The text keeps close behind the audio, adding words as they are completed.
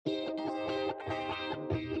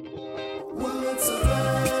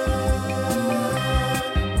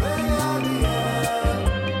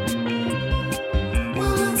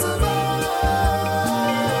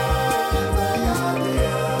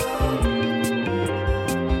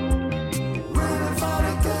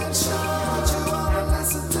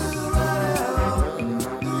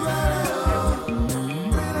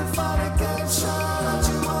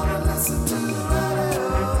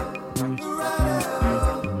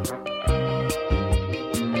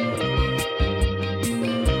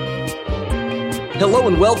Hello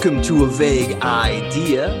and welcome to A Vague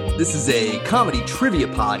Idea. This is a comedy trivia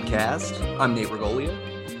podcast. I'm Nate Regolia.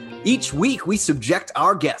 Each week, we subject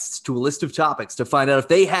our guests to a list of topics to find out if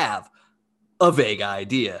they have a vague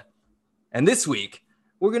idea. And this week,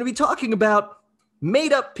 we're going to be talking about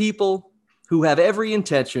made-up people who have every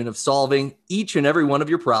intention of solving each and every one of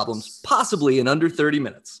your problems, possibly in under 30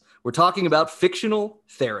 minutes. We're talking about fictional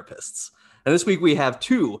therapists. And this week, we have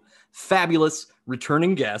two fabulous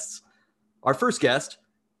returning guests. Our first guest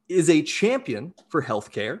is a champion for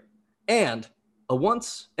healthcare and a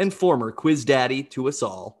once and former quiz daddy to us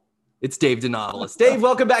all. It's Dave DeNovellis. Dave,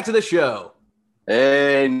 welcome back to the show.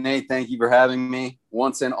 Hey, Nate, thank you for having me.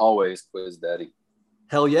 Once and always quiz daddy.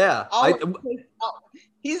 Hell yeah.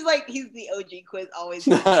 He's the OG quiz, always.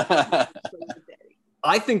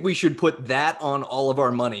 I think we should put that on all of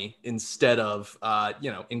our money instead of,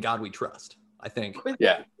 In God We Trust, I think.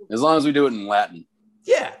 Yeah, as long as we do it in Latin.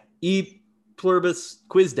 Yeah, E pluribus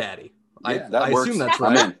quiz daddy. Yeah, I assume that's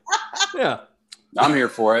right. I'm in. Yeah. I'm here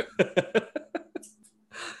for it.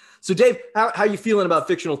 So, Dave, how are you feeling about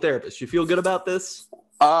fictional therapists? You feel good about this?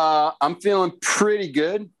 I'm feeling pretty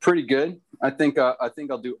good. I think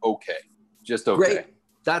I'll do okay. Just okay. Great.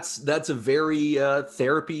 That's a very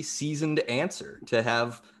therapy seasoned answer, to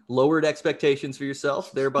have lowered expectations for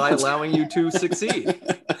yourself, thereby allowing you to succeed.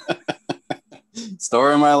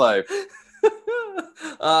 Story of my life.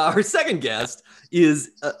 Our second guest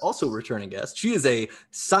is also a returning guest. She is a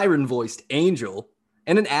siren-voiced angel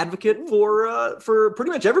and an advocate for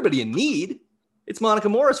pretty much everybody in need. It's Monica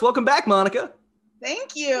Morris. Welcome back, Monica.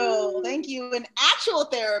 Thank you. An actual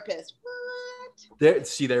therapist. What? There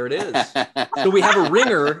it is. So we have a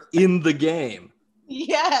ringer in the game.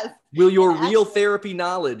 Yes. Will your real therapy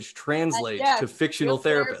knowledge translate to fictional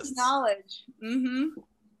therapists? Knowledge. Mm-hmm.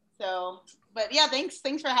 So, but yeah, thanks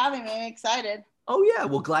for having me. I'm excited. Oh yeah,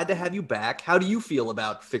 well, glad to have you back. How do you feel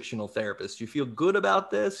about fictional therapists? You feel good about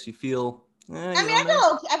this? You feel? I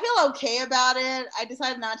feel okay about it. I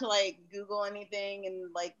decided not to Google anything,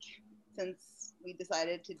 and since we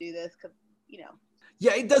decided to do this, because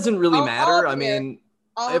Yeah, it doesn't really matter.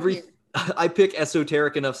 I pick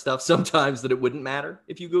esoteric enough stuff sometimes that it wouldn't matter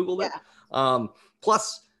if you Googled it.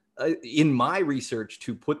 Plus, in my research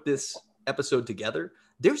to put this episode together,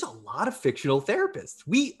 there's a lot of fictional therapists.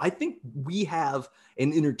 I think we have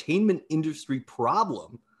an entertainment industry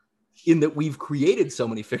problem in that we've created so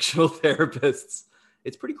many fictional therapists.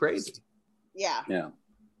 It's pretty crazy. Yeah.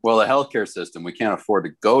 Well, the healthcare system, we can't afford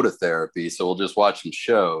to go to therapy, so we'll just watch some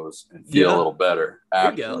shows and feel a little better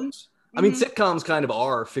afterwards. I mean, sitcoms kind of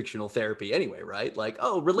are fictional therapy anyway, right?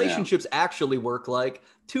 Relationships actually work like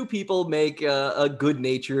two people make a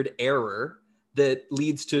good-natured error that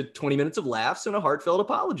leads to 20 minutes of laughs and a heartfelt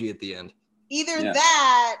apology at the end. Either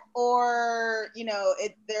that or,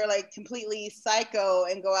 they're completely psycho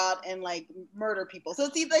and go out and murder people. So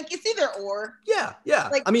it's either or. Yeah.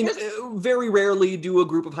 Very rarely do a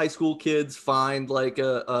group of high school kids find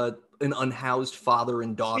an unhoused father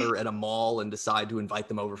and daughter at a mall and decide to invite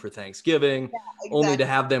them over for Thanksgiving, only to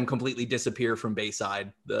have them completely disappear from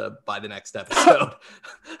Bayside by the next episode.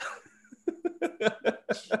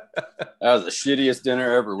 That was the shittiest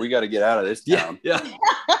dinner ever. We got to get out of this town. Yeah.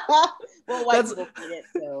 Well, white people eat it,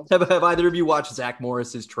 so. Have either of you watched Zach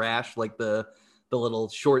Morris's Trash, the little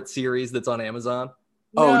short series that's on Amazon?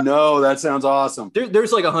 Oh no, that sounds awesome.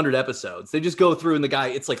 There's 100 episodes. They just go through and the guy,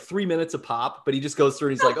 it's 3 minutes a pop, but he just goes through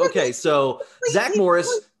and he's like, okay, so Zach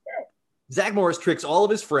Morris tricks all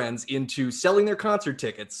of his friends into selling their concert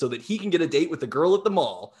tickets so that he can get a date with the girl at the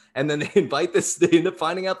mall. And then they end up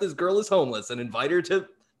finding out this girl is homeless and invite her to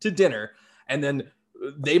dinner. And then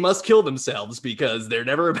they must kill themselves because they're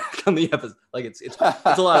never back on the episode. It's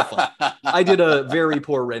a lot of fun. I did a very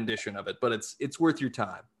poor rendition of it, but it's worth your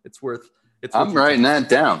time. I'm writing that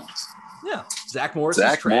down. Yeah. Zach Morris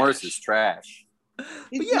is trash.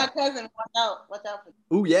 He's my cousin. Watch out.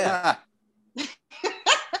 Oh yeah.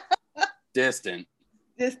 Distant,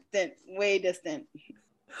 way distant.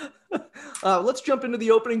 Let's jump into the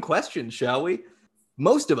opening question, shall we?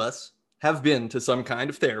 Most of us have been to some kind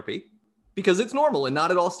of therapy because it's normal and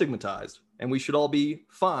not at all stigmatized, and we should all be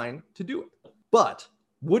fine to do it. But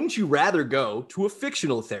wouldn't you rather go to a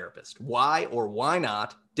fictional therapist? Why or why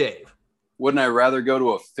not, Dave? Wouldn't I rather go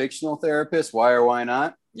to a fictional therapist? Why or why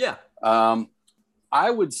not? Yeah. I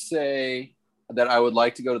would say that I would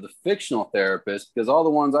like to go to the fictional therapist because all the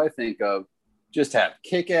ones I think of just have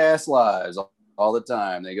kick-ass lives all the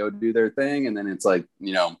time. They go do their thing, and then it's hey,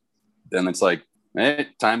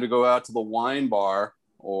 time to go out to the wine bar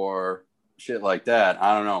or shit like that.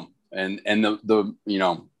 I don't know. And the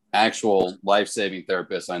actual life-saving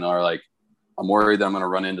therapists I know are I'm worried that I'm going to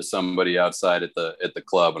run into somebody outside at the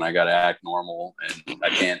club and I got to act normal and I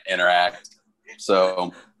can't interact.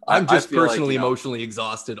 So I'm just feel personally like, emotionally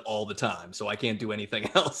exhausted all the time, so I can't do anything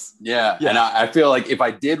else. Yeah. And I feel like if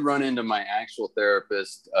I did run into my actual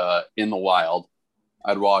therapist in the wild,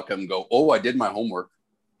 I'd walk up and go, "Oh, I did my homework.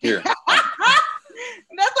 Here." That's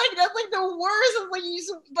like the worst. Is like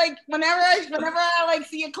you like whenever I like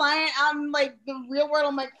see a client out in like the real world,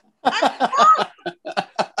 I'm like,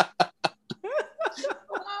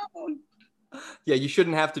 Yeah, you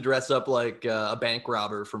shouldn't have to dress up like a bank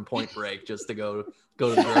robber from Point Break just to go to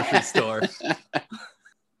the grocery store.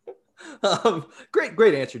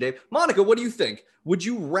 Great answer, Dave. Monica, what do you think? Would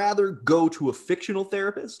you rather go to a fictional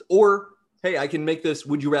therapist, or hey, I can make this,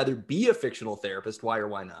 would you rather be a fictional therapist? Why or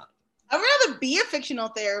why not? I'd rather be a fictional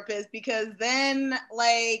therapist because then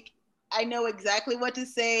like I know exactly what to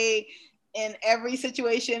say in every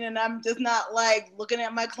situation, and I'm just not like looking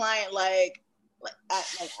at my client like I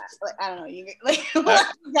don't know, you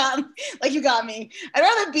got me. I'd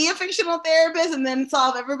rather be a fictional therapist and then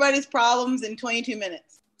solve everybody's problems in 22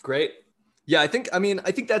 minutes. Great. Yeah, I think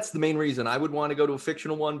that's the main reason I would want to go to a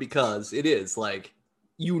fictional one, because it is like,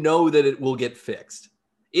 you know that it will get fixed.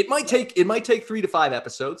 It might take 3 to 5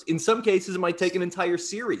 episodes. In some cases, it might take an entire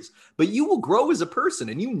series, but you will grow as a person,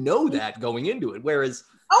 and you know that going into it. Whereas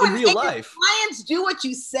in real life, clients do what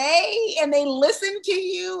you say, and they listen to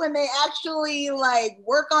you, and they actually like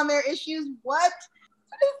work on their issues. What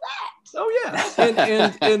is that? Oh yeah,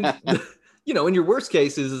 and you know, in your worst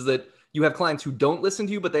cases is that you have clients who don't listen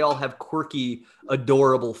to you, but they all have quirky,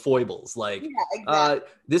 adorable foibles. Like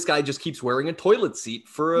this guy just keeps wearing a toilet seat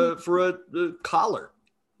for a collar.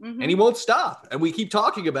 Mm-hmm. And he won't stop. And we keep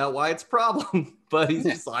talking about why it's a problem, but he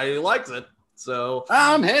likes it. So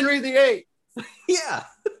I'm Henry VIII. Yeah.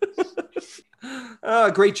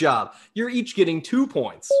 Great job. You're each getting 2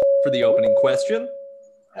 points for the opening question.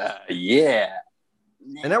 Yeah.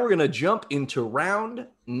 And now we're going to jump into round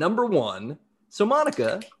number 1. So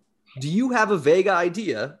Monica, do you have a vague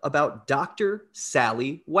idea about Dr.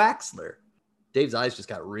 Sally Waxler? Dave's eyes just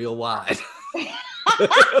got real wide.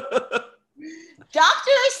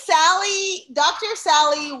 Dr.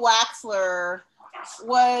 Sally Waxler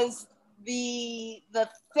was the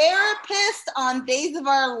therapist on Days of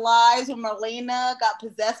Our Lives when Marlena got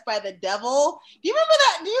possessed by the devil. Do you remember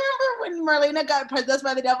that? Do you remember when Marlena got possessed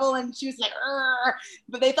by the devil and she was like, "Arr,"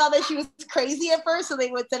 but they thought that she was crazy at first, so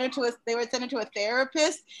they would send her to a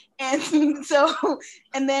therapist, and so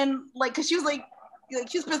and then like because she was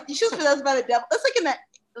she was possessed by the devil. That's like in that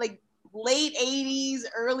like late 80s,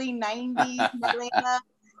 early 90s, Marlena.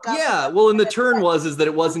 Yeah, well, and the turn is that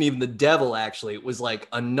it wasn't even the devil, actually. It was like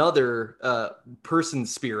another person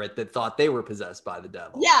spirit that thought they were possessed by the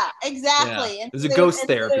devil. Yeah, exactly. Yeah. It was a ghost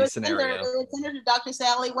therapy scenario. It was sent her to Dr.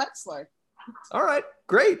 Sally Waxler. All right,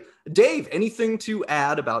 great. Dave, anything to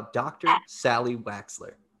add about Dr. Sally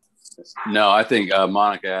Waxler? No, I think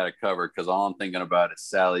Monica had it covered, because all I'm thinking about is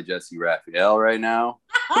Sally Jesse Raphael right now.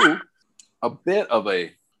 A bit of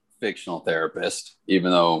a fictional therapist,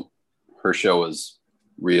 even though her show was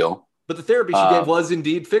real. But the therapy she gave was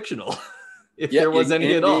indeed fictional, if there was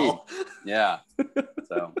any at all. Yeah.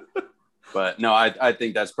 So, but no, I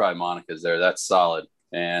think that's probably Monica's there. That's solid.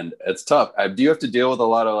 And it's tough. Do you have to deal with a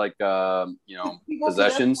lot of like,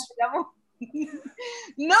 possessions?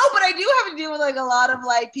 No, but I do have to deal with like a lot of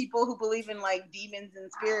like people who believe in like demons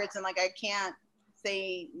and spirits, and like I can't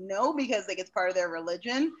say no because like it's part of their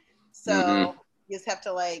religion. So you just have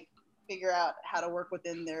to like figure out how to work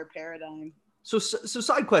within their paradigm. So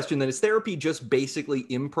side question then, is therapy just basically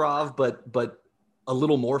improv, but a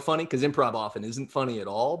little more funny? Because improv often isn't funny at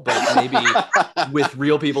all, but maybe with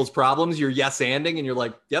real people's problems, you're yes-anding and you're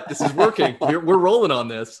like, yep, this is working. We're rolling on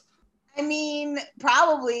this. I mean,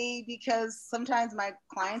 probably, because sometimes my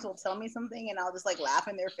clients will tell me something and I'll just like laugh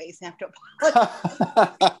in their face and have to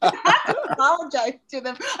apologize to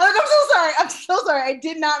them. I'm like, I'm so sorry. I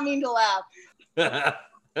did not mean to laugh.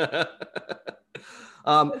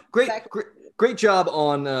 Great job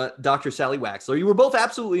on Dr. Sally Waxler. You were both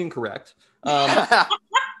absolutely incorrect.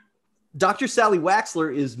 Dr. Sally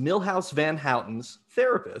Waxler is Milhouse Van Houten's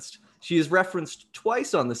therapist. She is referenced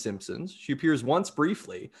twice on The Simpsons. She appears once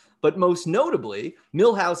briefly, but most notably,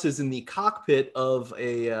 Milhouse is in the cockpit of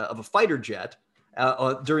a fighter jet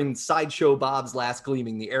during Sideshow Bob's Last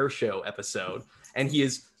Gleaming, the air show episode, and he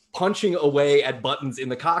is punching away at buttons in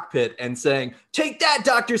the cockpit and saying, "Take that,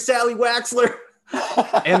 Dr. Sally Waxler!"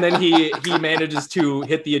 And then he manages to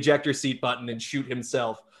hit the ejector seat button and shoot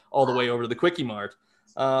himself all the way over to the Quickie Mart.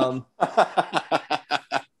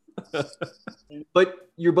 But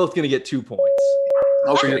you're both going to get 2 points.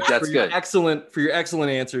 Okay, that's for your good.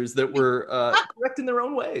 excellent answers that were correct in their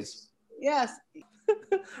own ways. Yes.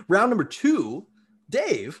 Round number 2,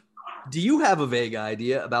 Dave, do you have a vague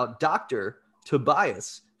idea about Dr.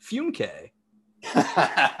 Tobias Funke?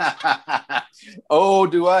 Oh,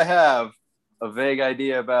 do I have a vague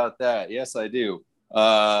idea about that? Yes, I do.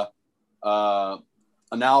 An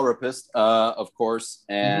allopist, of course,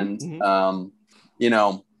 and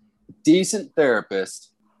decent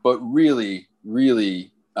therapist, but really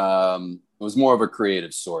was more of a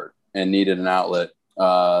creative sort and needed an outlet.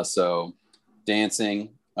 So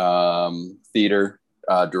dancing, theater,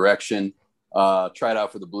 direction. Tried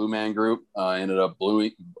out for the Blue Man Group. Ended up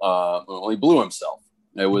only blew himself.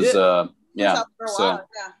 It was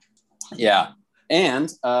yeah.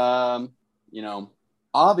 And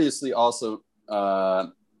obviously also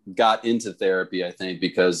got into therapy, I think,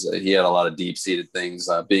 because he had a lot of deep-seated things,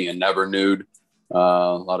 being a never nude, a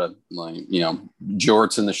lot of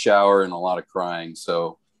jorts in the shower and a lot of crying.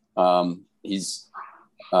 So he's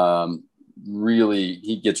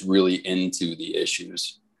he gets really into the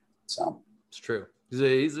issues. So it's true.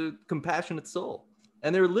 He's a compassionate soul.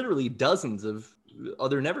 And there are literally dozens of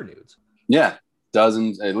other never nudes. Yeah,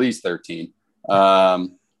 dozens, at least 13.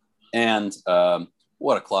 And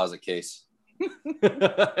what a closet case.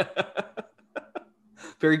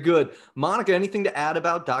 Very good. Monica, anything to add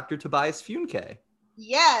about Dr. Tobias Funke?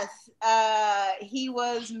 Yes. He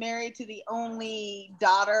was married to the only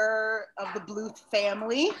daughter of the Bluth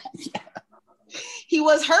family. Yeah. He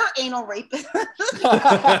was her anal rapist. That's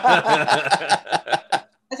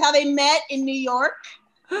how they met in New York.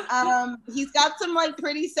 He's got some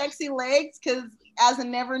pretty sexy legs because as a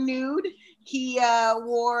never nude, he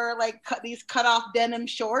wore these cut off denim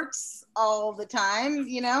shorts all the time,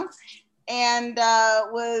 and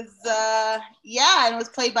was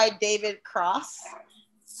played by David Cross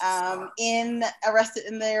in the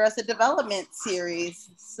Arrested Development series.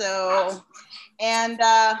 So, and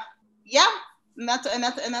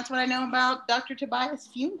that's what I know about Dr. Tobias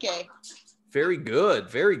Funke. Very good.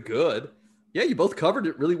 Very good. Yeah, you both covered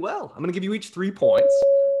it really well. I'm going to give you each 3 points.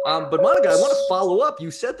 But Monica, I want to follow up. You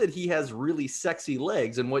said that he has really sexy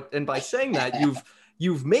legs, and by saying that,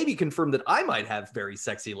 you've maybe confirmed that I might have very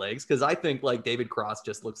sexy legs, because I think David Cross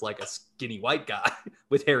just looks like a skinny white guy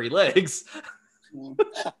with hairy legs.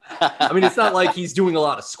 I mean, it's not like he's doing a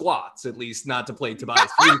lot of squats, at least not to play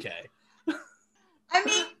Tobias Funke. I mean,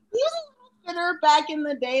 he was a little fitter back in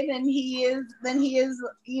the day than he is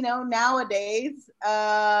nowadays.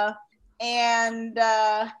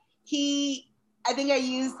 I think I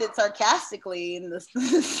used it sarcastically in this.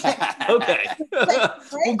 Okay.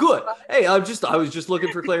 Well, good. Hey, I was just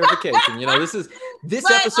looking for clarification. This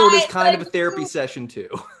episode is kind of a therapy session too.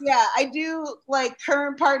 Yeah, I do,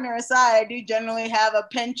 current partner aside, I do generally have a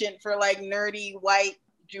penchant for nerdy white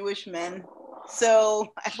Jewish men.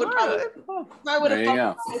 So I would have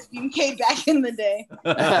thought this UK back in the day.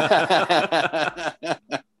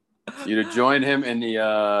 You'd have joined him in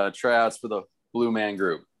the tryouts for the Blue Man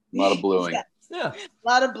Group. A lot of bluing. Yeah. A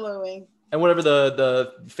lot of bluing. And whatever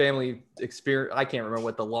the family experience, I can't remember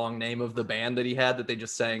what the long name of the band that he had that they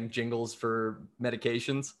just sang jingles for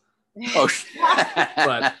medications. Oh,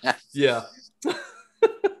 but yeah.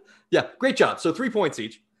 Yeah, great job. So 3 points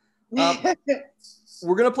each.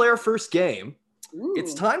 We're going to play our first game. Ooh.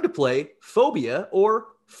 It's time to play Phobia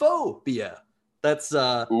or Phobia. That's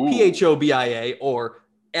PHOBIA or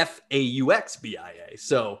FAUXBIA.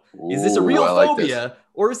 So is this a real phobia,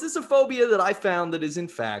 or is this a phobia that I found that is in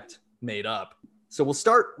fact made up? So we'll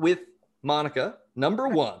start with Monica. Number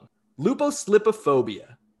 1,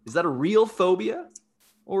 luposlipophobia. Is that a real phobia,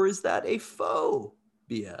 or is that a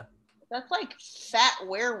phobia? That's like fat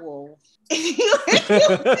werewolf. If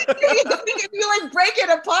you break it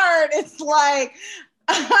apart, it's so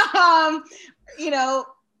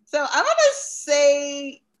I'm gonna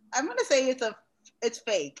say it's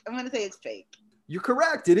fake. I'm going to say it's fake. You're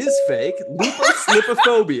correct. It is fake.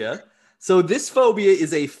 Luposlipophobia. So this phobia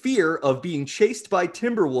is a fear of being chased by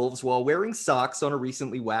timber wolves while wearing socks on a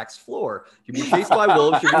recently waxed floor. You're being chased by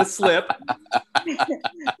wolves. You're going to slip.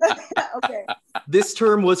 Okay. This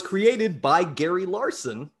term was created by Gary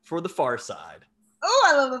Larson for The Far Side.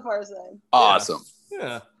 Oh, I love The Far Side. Awesome.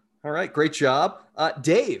 Yeah. All right. Great job.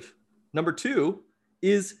 Dave, number 2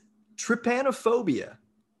 is trypanophobia,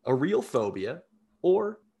 a real phobia,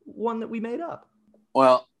 or one that we made up?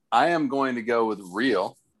 Well, I am going to go with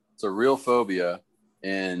real. It's a real phobia.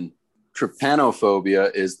 And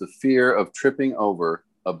trypanophobia is the fear of tripping over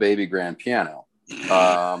a baby grand piano.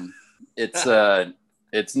 It's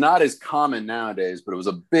It's not as common nowadays, but it was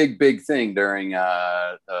a big thing during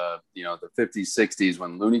the 50s, 60s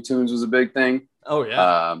when Looney Tunes was a big thing. Oh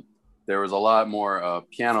yeah. There was a lot more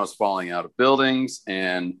pianos falling out of buildings,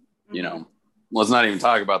 and let's not even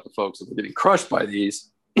talk about the folks that were getting crushed by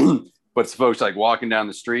these, but it's folks like walking down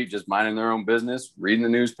the street, just minding their own business, reading the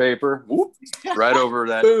newspaper, whoop, right over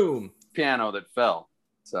that boom piano that fell.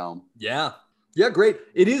 So yeah, great.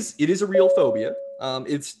 It is a real phobia.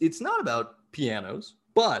 It's not about pianos,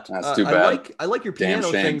 but that's too bad. I like your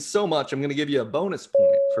piano thing so much. I'm going to give you a bonus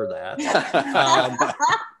point for that.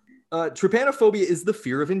 Trypanophobia is the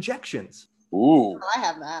fear of injections. Ooh, I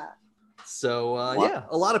have that. So yeah,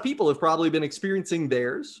 a lot of people have probably been experiencing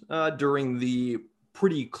theirs during the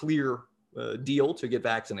pretty clear deal to get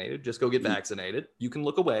vaccinated. Just go get vaccinated. You can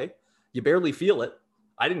look away. You barely feel it.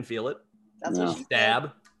 I didn't feel it. That's what she stab.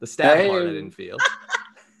 said. The stab part I didn't feel.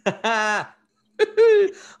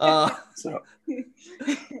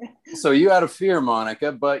 So you had a fear,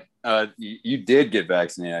 Monica, but you did get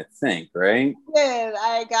vaccinated, I think, right?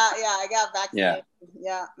 I got vaccinated.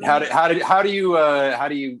 Yeah. How do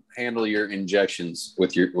you handle your injections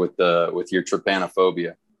with your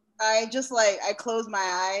trypanophobia? I just I close my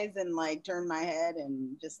eyes and turn my head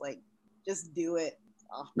and just do it.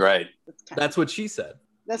 Oh, right. That's what she said.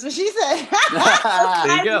 That's what she said.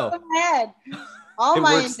 There you go. My head. All It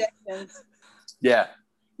my works. injections. Yeah.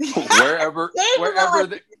 Wherever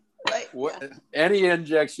any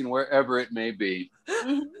injection, wherever it may be.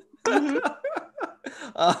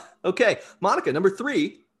 Okay, Monica, number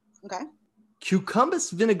 3. Okay.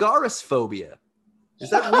 Cucumbus vinegaris phobia.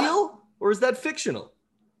 Is that real or is that fictional?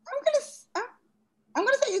 I'm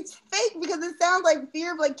gonna say it's fake because it sounds like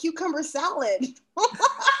fear of cucumber salad.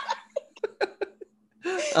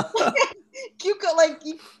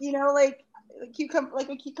 Cucumber, like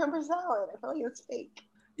a cucumber salad. I feel like it's fake.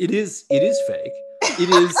 It is fake. It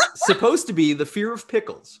is supposed to be the fear of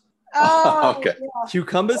pickles. Oh, okay. Yeah.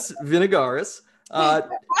 Cucumbus vinegaris.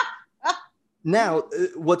 Now,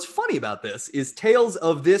 what's funny about this is tales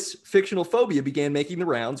of this fictional phobia began making the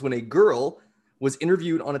rounds when a girl was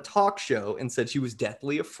interviewed on a talk show and said she was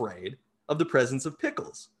deathly afraid of the presence of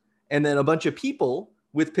pickles. And then a bunch of people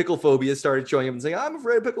with pickle phobia started showing up and saying, I'm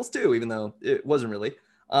afraid of pickles too, even though it wasn't really.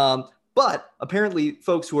 But apparently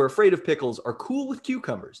folks who are afraid of pickles are cool with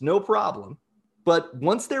cucumbers, no problem. But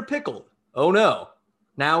once they're pickled, oh no,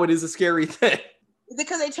 now it is a scary thing. Is it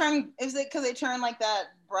because they turn like that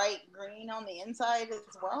bright green on the inside as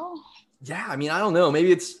well? Yeah, I mean, I don't know.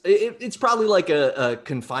 Maybe it's probably like a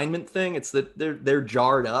confinement thing. It's that they're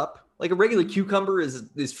jarred up. Like a regular cucumber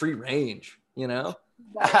is free range, you know?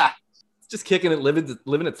 It's just kicking it, living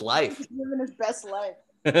its life. Living its best life.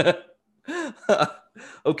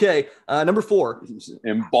 Okay, number 4.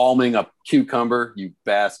 Embalming a cucumber, you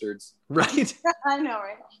bastards. Right? I know,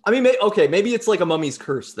 right? I mean, maybe it's like a mummy's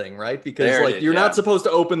curse thing, right? Because you're not supposed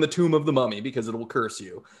to open the tomb of the mummy because it will curse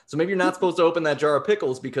you. So maybe you're not supposed to open that jar of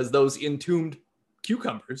pickles because those entombed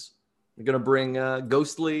cucumbers are going to bring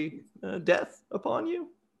ghostly death upon you.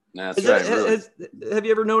 That's right. Have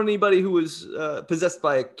you ever known anybody who was possessed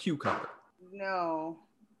by a cucumber? No.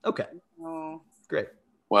 Okay. No. Great.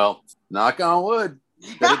 Well, knock on wood.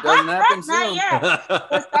 But it doesn't happen soon.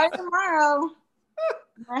 We'll start tomorrow.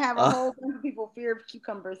 I have a whole bunch of people fear of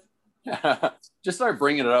cucumbers. Just start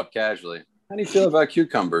bringing it up casually. How do you feel about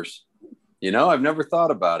cucumbers? I've never thought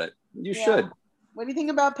about it. You should. What do you think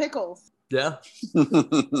about pickles? Yeah.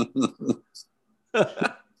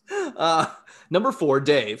 Number 4,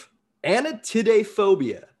 Dave.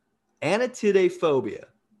 Anatidaphobia. Anatidaphobia.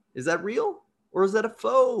 Is that real or is that a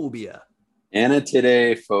phobia?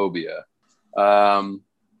 Anatidaphobia.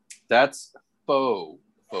 That's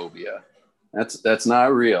phobia. That's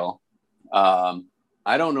not real. I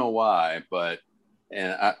don't know why, but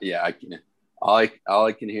I can. All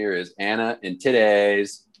I can hear is Anna and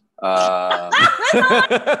today's. We have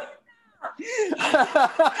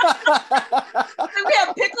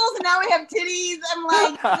pickles and now we have titties. I'm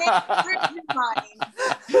like,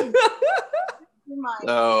 your mind.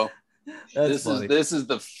 So That's this is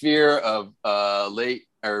the fear of late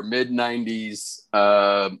or mid 90s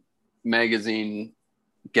magazine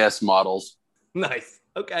guest models. Nice.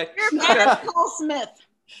 Okay. You're better than Cole Smith.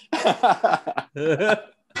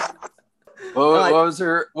 What was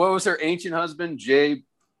her ancient husband? J.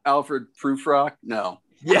 Alfred Prufrock? No.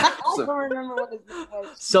 Yeah. I don't remember what his name was.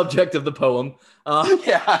 Subject of the poem.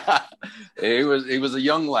 Yeah. He was a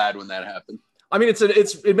young lad when that happened. I mean,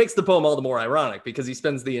 it makes the poem all the more ironic because he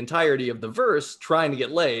spends the entirety of the verse trying to get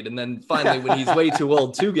laid, and then finally, when he's way too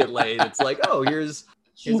old to get laid, it's like, oh, here's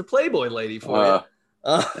a Playboy lady for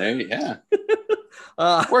you. Yeah.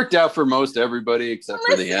 Worked out for most everybody except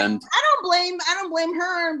for the end. I don't blame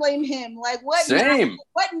her and blame him. Like what? Same.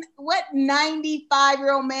 What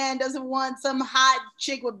 95-year-old man doesn't want some hot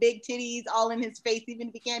chick with big titties all in his face, even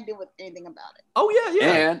if he can't do anything about it? Oh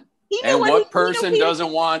yeah. And what person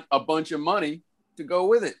doesn't want a bunch of money to go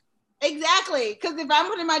with it? Exactly. Because if I'm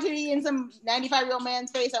putting my titty in some 95-year-old man's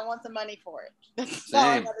face, I want some money for it. That's all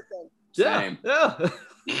I gotta say. Same. Yeah.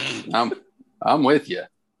 I'm with you.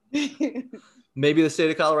 Maybe the state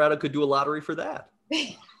of Colorado could do a lottery for that.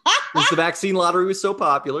 Since the vaccine lottery was so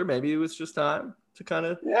popular, maybe it was just time to kind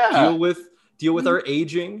of deal with our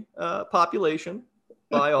aging population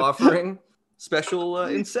by offering special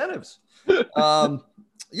incentives.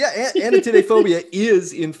 Anatidaephobia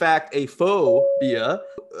is in fact a phobia.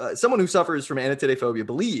 Someone who suffers from anatidaephobia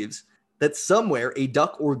believes that somewhere a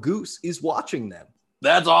duck or goose is watching them.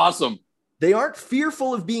 That's awesome. They aren't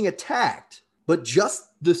fearful of being attacked, but just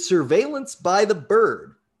the surveillance by the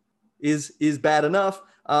bird is bad enough.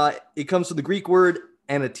 It comes from the Greek word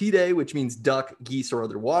anatide, which means duck, geese, or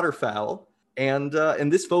other waterfowl. And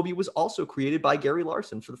this phobia was also created by Gary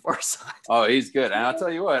Larson for The Far Side. Oh, he's good. And I'll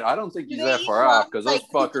tell you what, I don't think he's that far off because those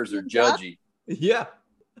fuckers are judgy. Yeah.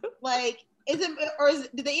 Like, do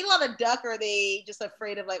they eat a lot of duck, or are they just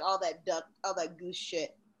afraid of like all that goose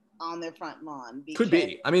shit on their front lawn? Could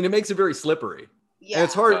be. I mean, it makes it very slippery. Yeah. And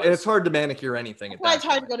it's hard to manicure anything. That's why it's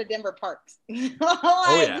hard to go to Denver parks.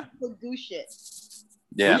 The goose shit.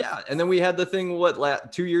 Yeah. Well, yeah. And then we had the thing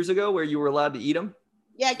 2 years ago where you were allowed to eat them.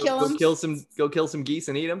 Yeah, kill them. Go kill some geese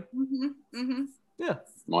and eat them. Mm-hmm. Mm-hmm. Yeah.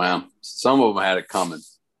 Wow. Some of them had it coming.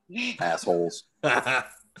 Assholes.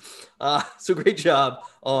 So great job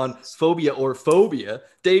on phobia or phobia.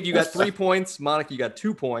 Dave, you got 3 points. Monica, you got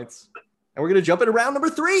 2 points. And we're going to jump into round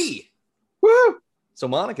number 3. Woo! So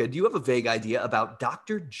Monica, do you have a vague idea about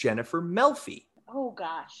Dr. Jennifer Melfi? Oh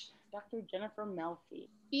gosh, Dr. Jennifer Melfi.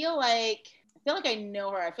 I feel like I know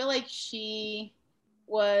her. I feel like she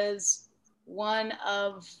was one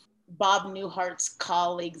of Bob Newhart's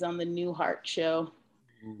colleagues on the Newhart show.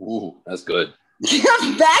 Ooh, that's good.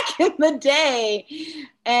 Back in the day.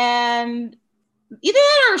 And either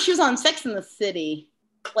that or she was on Sex and the City.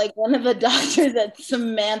 Like one of the doctors that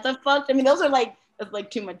Samantha fucked. I mean, those are like, that's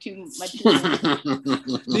like too much. These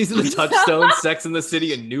are the touchstones, Sex and the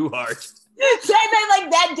City and Newhart. So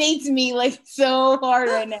that dates me like so hard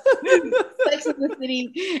right now. Sex and the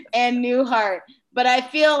City and Newhart. But I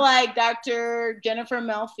feel like Dr. Jennifer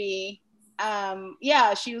Melfi,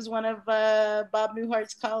 she was one of Bob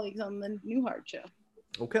Newhart's colleagues on the Newhart show.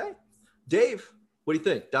 Okay. Dave, what do you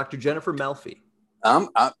think? Dr. Jennifer Melfi.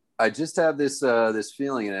 I just have this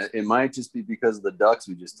feeling, and it might just be because of the ducks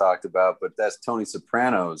we just talked about, but that's Tony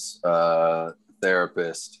Soprano's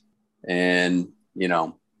therapist. And,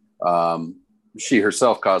 she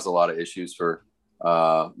herself caused a lot of issues for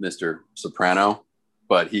Mr. Soprano,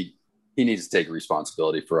 but he needs to take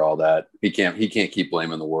responsibility for all that. He can't keep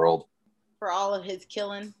blaming the world for all of his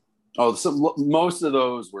killing. Oh, so most of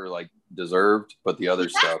those were like deserved, but the other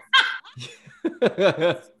stuff,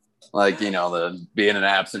 like the being an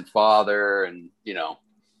absent father and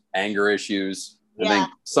anger issues. I think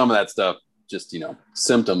some of that stuff just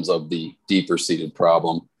symptoms of the deeper seated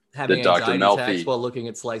problem. Having that Dr. Melfi while looking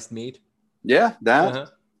at sliced meat. Yeah, that.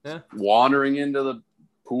 Yeah. Wandering into the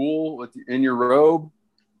pool in your robe.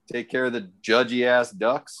 Take care of the judgy ass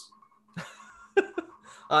ducks.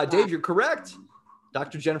 Dave, you're correct.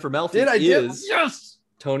 Dr. Jennifer Melfi is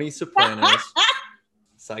Tony Soprano's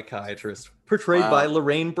psychiatrist, portrayed by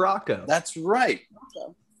Lorraine Bracco. That's right.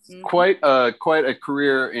 Mm-hmm. Quite a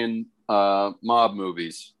career in mob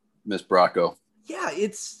movies, Miss Bracco. Yeah,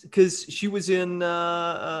 it's because she was in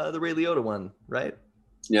the Ray Liotta one, right?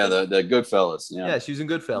 Yeah, the Goodfellas. Yeah, she was in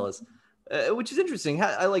Goodfellas, which is interesting.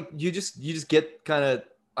 I like you just get kind of.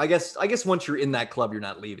 I guess once you're in that club, you're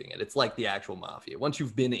not leaving it. It's like the actual mafia. Once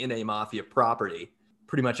you've been in a mafia property,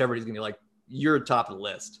 pretty much everybody's gonna be like, you're top of the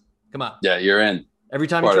list. Come on. Yeah, you're in. Every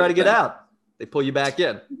time you try to get out, they pull you back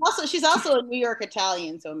in. She's also a New York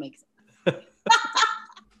Italian, so it makes sense.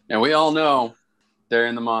 And we all know they're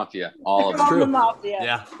in the mafia. All of them. True. The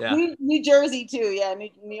mafia. Yeah. New Jersey too. Yeah, New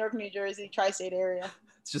York, New Jersey, tri-state area.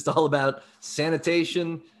 It's just all about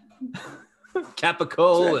sanitation,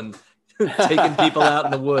 capicola, and taking people out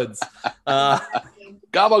in the woods.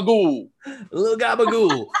 Gabagool. A little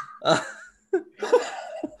gabagool.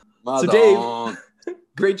 So Dave,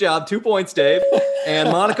 great job. 2 points, Dave.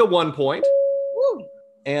 And Monica, 1 point. Woo.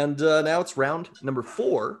 And now it's round number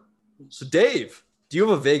 4. So Dave, do you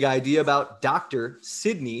have a vague idea about Dr.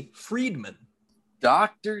 Sidney Friedman?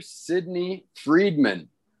 Dr. Sidney Friedman.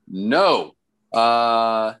 No,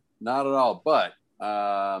 not at all. But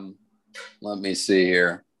Let me see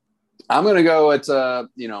here. I'm going to go. It's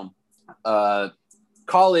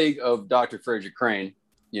colleague of Dr. Fraser Crane,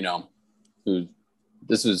 who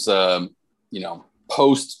this was,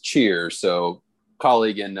 post Cheers. So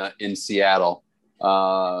colleague in Seattle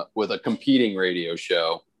with a competing radio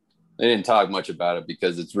show. They didn't talk much about it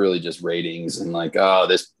because it's really just ratings and like, oh,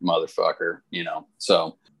 this motherfucker,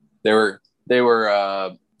 so they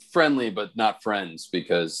were friendly, but not friends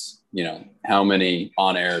because, how many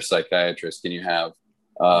on-air psychiatrists can you have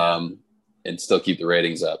and still keep the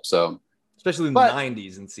ratings up? So especially in the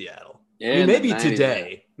 90s in Seattle. Yeah, I mean, maybe 90s,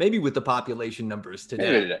 today, maybe with the population numbers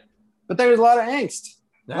today. But there was a lot of angst.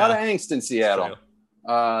 A lot of angst in Seattle.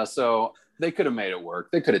 So they could have made it work.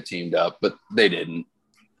 They could have teamed up, but they didn't.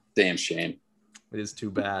 Damn shame. It is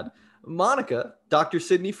too bad. Monica, Dr.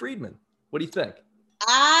 Sidney Friedman. What do you think?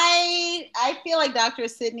 I feel like Dr.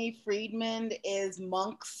 Sidney Friedman is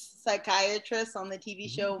Monk's psychiatrist on the TV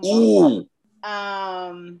show Monk. He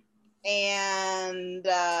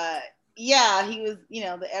was,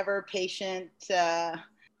 the ever patient.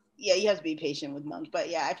 You have to be patient with Monk,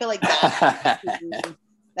 but I feel like that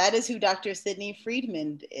is who Dr. Sidney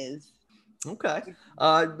Friedman is. Okay.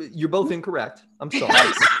 You're both incorrect. I'm sorry.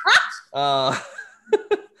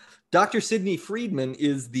 Dr. Sidney Friedman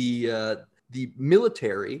is the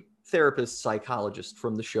military therapist psychologist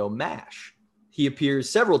from the show MASH. He appears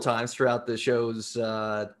several times throughout the show's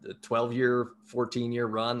 12-year, 14-year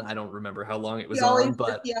run. I don't remember how long it was on,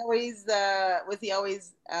 but was he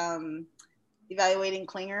always evaluating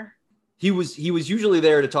Klinger? He was usually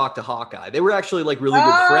there to talk to Hawkeye. They were actually like really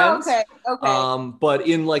good friends. Okay. But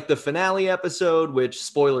in like the finale episode, which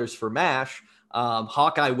spoilers for MASH,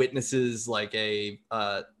 Hawkeye witnesses like a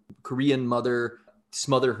Korean mother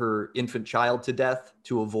smother her infant child to death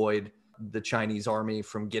to avoid the Chinese army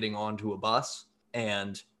from getting onto a bus.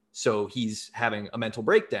 And so he's having a mental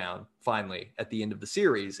breakdown finally at the end of the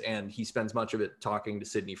series. And he spends much of it talking to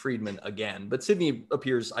Sidney Friedman again. But Sidney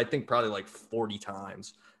appears, I think, probably like 40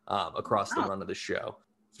 times across the run of the show.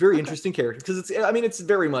 It's a very interesting character because it's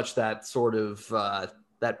very much that sort of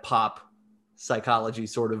that pop psychology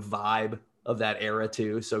sort of vibe of that era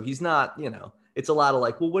too. So he's not, it's a lot of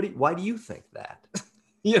like, well, why do you think that?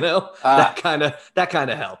 That kind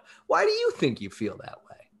of help. Why do you think you feel that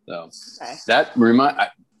way? So that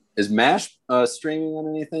is MASH streaming on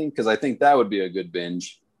anything? Because I think that would be a good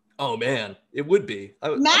binge. Oh man, it would be.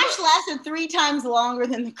 MASH lasted 3 times longer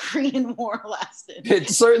than the Korean War lasted. It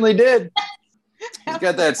certainly did. It's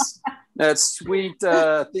got that sweet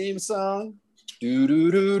theme song. Do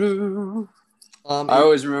do do do. I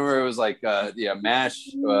always remember it was like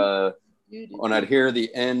MASH. When I'd hear the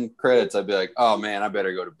end credits, I'd be like, "Oh man, I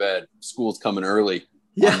better go to bed. School's coming early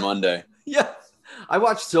on Monday." Yeah, I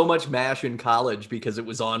watched so much MASH in college because it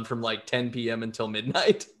was on from like 10 p.m. until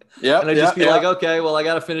midnight. Yeah, and I'd just be like, "Okay, well, I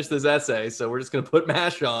got to finish this essay, so we're just gonna put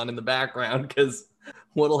MASH on in the background because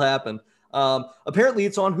what'll happen?" Apparently,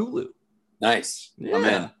 it's on Hulu. Nice. Yeah. I'm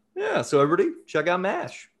in. Yeah, so everybody check out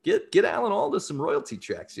MASH. Get Alan Alda some royalty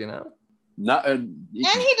checks, Not, and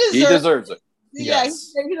he deserves it. Yeah,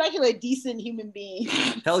 he's actually a decent human being.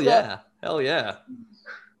 Hell yeah.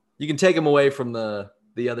 You can take him away from the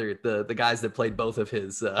other guys that played both of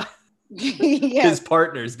his his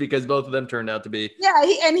partners because both of them turned out to be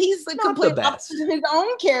he's the complete opposite of his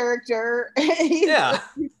own character. He's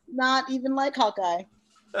not even like Hawkeye.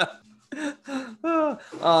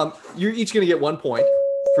 You're each going to get 1 point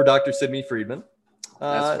for Dr. Sidney Friedman.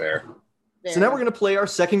 That's fair. So now we're going to play our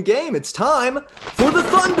second game. It's time for the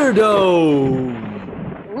Thunderdome.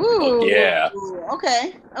 Ooh. Yeah.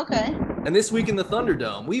 Okay. And this week in the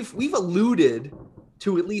Thunderdome, we've alluded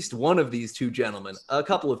to at least one of these two gentlemen a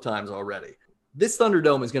couple of times already. This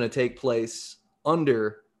Thunderdome is going to take place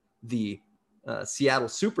under the Seattle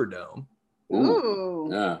Superdome. Ooh.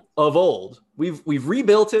 Yeah. Of old. We've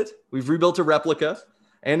rebuilt it. We've rebuilt a replica,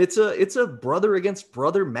 and it's a brother against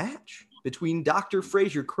brother match between Dr.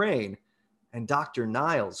 Fraser Crane and Dr.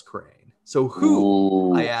 Niles Crane. So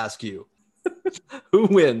who, I ask you, who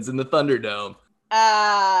wins in the Thunderdome?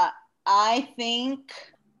 I think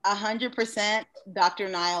 100% Dr.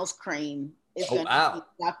 Niles Crane is going to be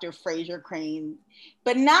Dr. Fraser Crane,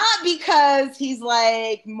 but not because he's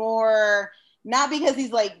like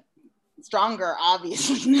stronger,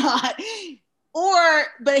 obviously not.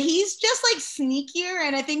 But he's just like sneakier,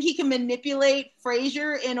 and I think he can manipulate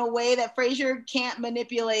Fraser in a way that Fraser can't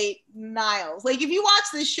manipulate Niles. Like if you watch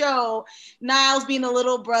the show, Niles being a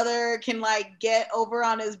little brother can like get over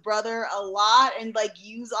on his brother a lot and like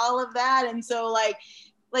use all of that. And so like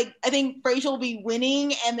like I think Frasier will be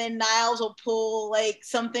winning, and then Niles will pull like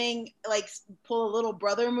something, like pull a little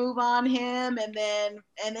brother move on him, and then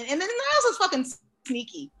Niles is fucking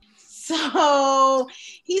sneaky. So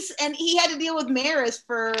he had to deal with Maris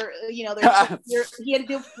for he had to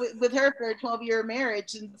deal with her for a 12-year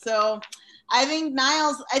marriage, and so I think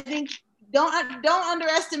Niles. I think don't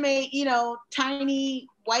underestimate tiny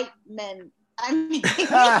white men. I mean.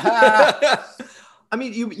 I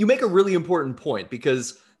mean, you make a really important point,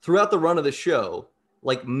 because throughout the run of the show,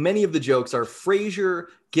 like, many of the jokes are Frasier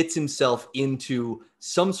gets himself into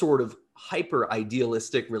some sort of hyper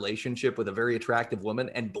idealistic relationship with a very attractive woman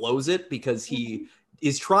and blows it because he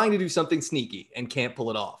is trying to do something sneaky and can't pull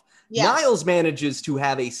it off. Yes. Niles manages to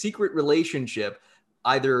have a secret relationship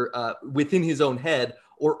either within his own head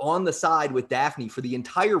or on the side with Daphne for the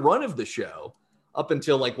entire run of the show, up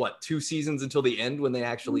until 2 seasons until the end, when they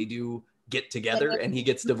actually do get together and he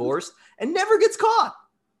gets divorced and never gets caught.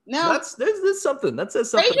 No, there's something that says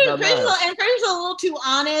something about Niles. And Frasier's a little too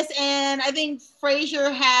honest, and I think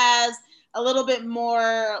Frasier has a little bit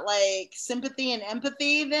more like sympathy and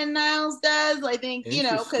empathy than Niles does. I think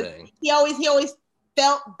because he always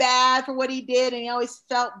felt bad for what he did, and he always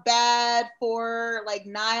felt bad for like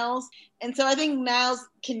Niles, and so I think Niles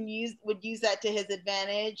would use that to his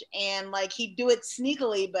advantage, and like he'd do it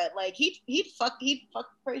sneakily, but like he'd fuck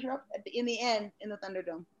Frasier up in the end in the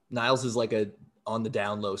Thunderdome. Niles is like a on the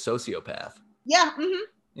down low sociopath. Yeah.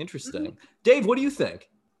 Interesting. Dave, what do you think?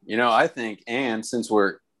 I think, and since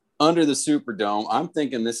we're under the Superdome, I'm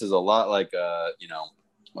thinking this is a lot like WWE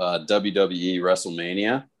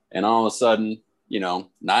WrestleMania, and all of a sudden,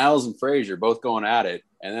 Niles and Frasier both going at it,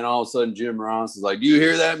 and then all of a sudden Jim Ross is like, "Do you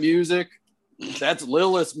hear that music? That's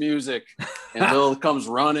Lilith's music." And Lilith comes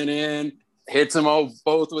running in, hits them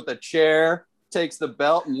both with a chair, takes the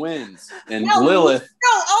belt, and wins. And Lilith.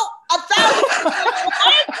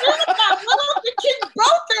 I agree with that. Lilith kicked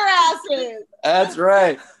both their asses. That's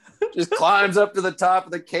right. Just climbs up to the top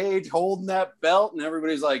of the cage, holding that belt, and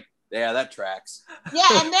everybody's like, "Yeah, that tracks."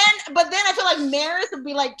 Yeah, but then I feel like Maris would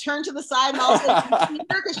be like turned to the side and also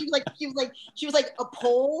because she was like a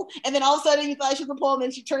pole, and then all of a sudden you thought she was a pole, and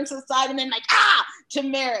then she turns to the side, and then to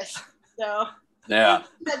Maris. So yeah,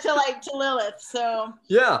 to Lilith. So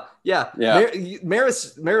yeah.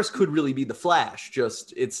 Maris could really be the Flash.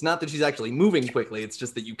 Just it's not that she's actually moving quickly; it's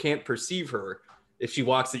just that you can't perceive her if she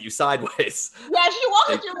walks at you sideways. Yeah, she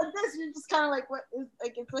walks at you like this. You're just kind of like, what is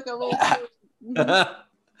like? It's like a little.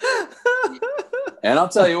 And I'll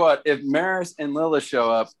tell you what, if Maris and Lilith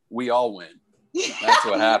show up, we all win. That's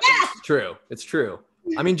what happens. It's true.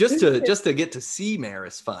 I mean, just to get to see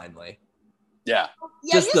Maris finally. Yeah.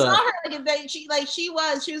 Yeah, you saw her. She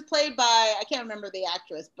was played by, I can't remember the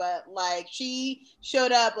actress, but like she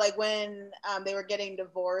showed up like when they were getting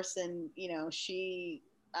divorced, and she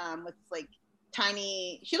was like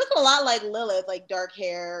tiny. She looked a lot like Lilith, like dark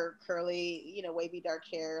hair, curly, wavy dark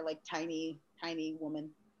hair, like tiny woman.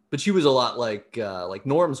 But she was a lot like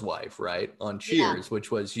Norm's wife, right? On Cheers,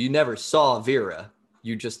 which was you never saw Vera,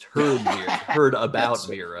 you just heard heard about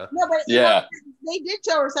Vera. No, but yeah, they did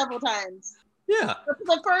show her several times. Yeah, for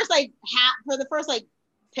the first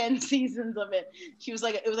 10 seasons of it, it was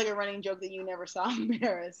like a running joke that you never saw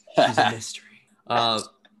Maris. She's a mystery.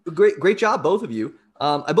 Great job, both of you.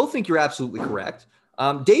 I both think you're absolutely correct.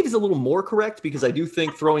 Dave is a little more correct because I do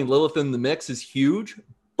think throwing Lilith in the mix is huge,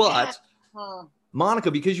 but.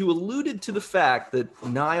 Monica, because you alluded to the fact that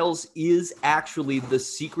Niles is actually the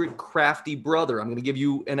secret crafty brother, I'm going to give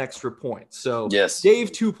you an extra point. So, yes.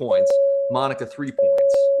 Dave 2 points, Monica 3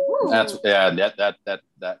 points.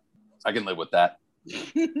 That I can live with that.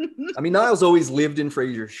 I mean, Niles always lived in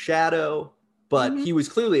Frasier's shadow, but he was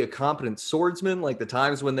clearly a competent swordsman. Like the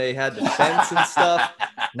times when they had to fence and stuff,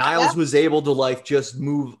 Niles was able to just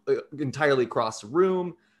move entirely across the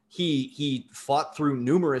room. He fought through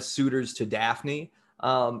numerous suitors to Daphne,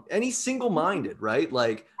 and he's single-minded, right?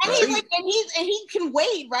 Like, and he can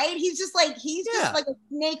wait, right? He's just like a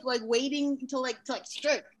snake, like waiting until to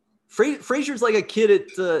strike. Frasier's like a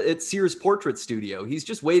kid at Sears Portrait Studio. He's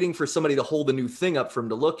just waiting for somebody to hold a new thing up for him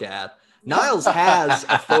to look at. Niles has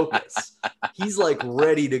a focus. He's like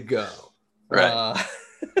ready to go. Right.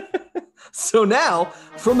 So now,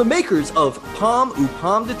 from the makers of Pomme ou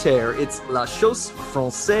Pomme de Terre, it's La Chose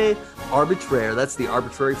Française Arbitraire. That's the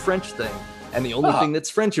arbitrary French thing. And the only thing that's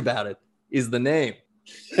French about it is the name.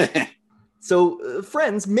 So,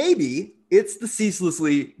 friends, maybe it's the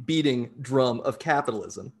ceaselessly beating drum of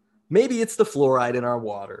capitalism. Maybe it's the fluoride in our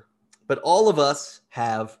water. But all of us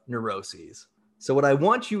have neuroses. So what I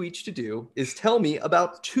want you each to do is tell me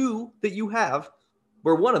about 2 that you have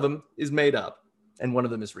where one of them is made up and one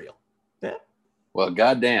of them is real. Yeah. Well,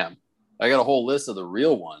 goddamn. I got a whole list of the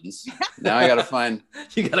real ones. Now I got to find.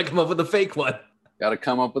 You got to come up with a fake one. Got to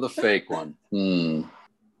come up with a fake one. All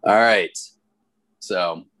right.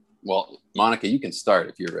 So, well, Monica, you can start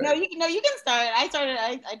if you're ready. No, you can start. I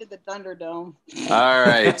did the Thunderdome. All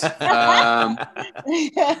right.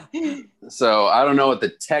 So I don't know what the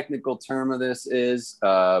technical term of this is,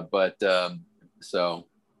 but so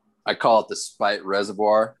I call it the spite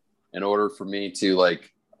reservoir. In order for me to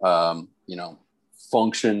like,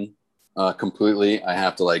 function completely, I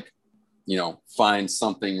have to find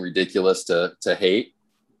something ridiculous to hate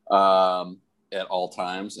at all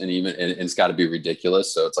times, and it's got to be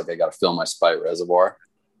ridiculous. So it's like I got to fill my spite reservoir,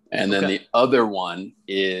 and then the other one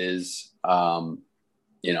is, and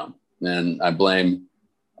I blame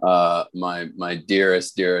my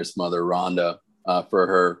dearest mother Rhonda for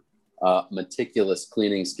her meticulous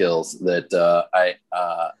cleaning skills that I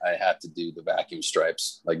have to do the vacuum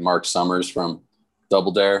stripes like Mark Summers from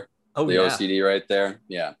Double Dare. Oh, the OCD right there.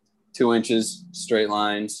 Yeah. 2 inches, straight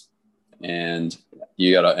lines. And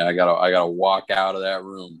I gotta walk out of that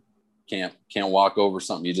room. Can't walk over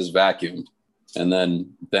something you just vacuumed. And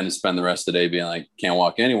then spend the rest of the day being like, can't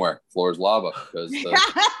walk anywhere. Floor's lava because the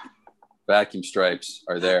vacuum stripes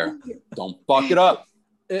are there. Don't fuck it up.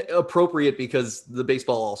 Appropriate because the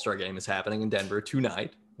baseball all-star game is happening in Denver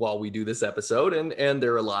tonight while we do this episode. And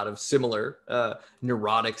there are a lot of similar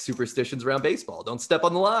neurotic superstitions around baseball. Don't step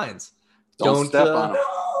on the lines. Don't step on them.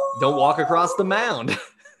 Don't walk across the mound.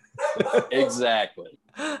 Exactly.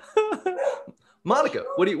 Monica,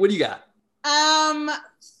 what do you got?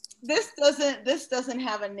 This doesn't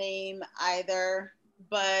have a name either,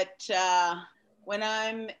 but when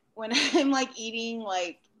I'm like eating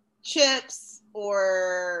like chips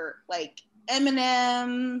or like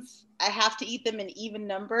M&Ms, I have to eat them in even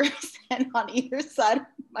numbers and on either side of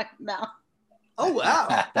my mouth. Oh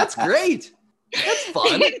wow, that's great. That's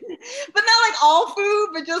fun. But not like all food,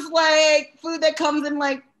 but just like food that comes in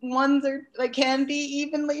like ones or like can be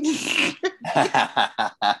evenly distributed.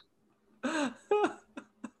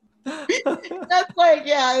 That's like,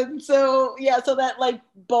 so that like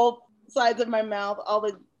both sides of my mouth,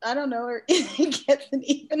 it gets an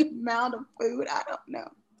even amount of food. I don't know.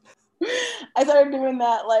 I started doing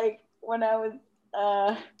that like when I was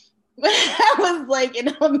like in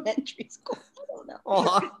elementary school. I don't know.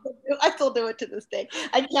 I still do it to this day.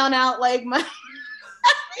 I count out like my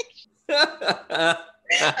I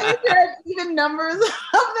said even numbers of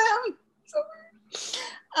them.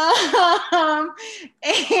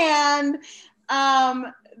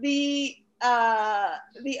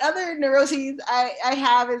 The other neuroses I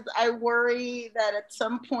have is I worry that at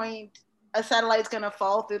some point a satellite's going to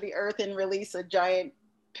fall through the earth and release a giant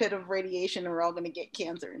pit of radiation and we're all going to get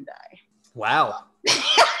cancer and die. Wow.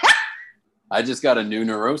 I just got a new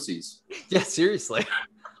neuroses. Yeah, seriously.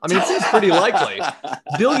 I mean, it seems pretty likely.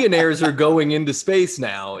 Billionaires are going into space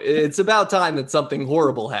now. It's about time that something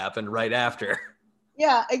horrible happened right after.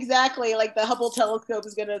 Yeah, exactly. Like the Hubble telescope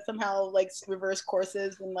is going to somehow like reverse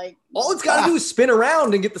courses and like. All it's got to do is spin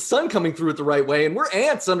around and get the sun coming through it the right way, and we're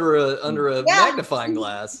ants under a magnifying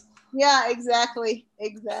glass. Yeah, exactly.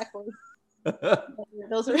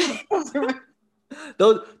 Those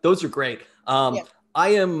are great. I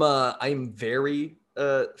am very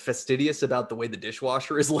fastidious about the way the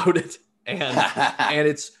dishwasher is loaded,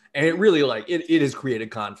 and it really like it has created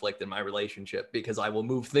conflict in my relationship because I will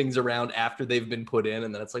move things around after they've been put in,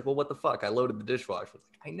 and then it's like, well, what the fuck? I loaded the dishwasher.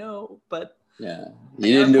 I know, but yeah,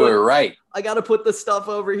 you didn't do it right. I got to put the stuff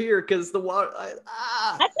over here because the water. At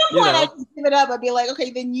some point, I just give it up. I'd be like,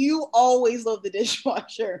 okay, then you always load the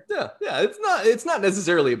dishwasher. Yeah, it's not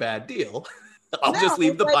necessarily a bad deal. I'll just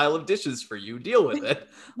leave the pile of dishes for you. Deal with it.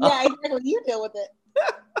 Yeah, exactly. You deal with it.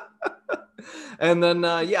 And then,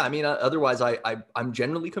 otherwise, I'm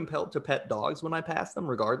generally compelled to pet dogs when I pass them,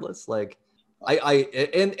 regardless. Like,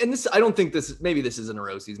 this, I don't think maybe this is a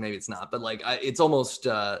neuroses, maybe it's not, but like, it almost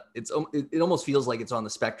feels like it's on the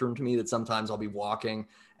spectrum to me that sometimes I'll be walking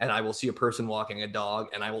and I will see a person walking a dog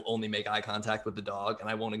and I will only make eye contact with the dog and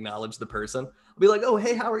I won't acknowledge the person. I'll be like, oh,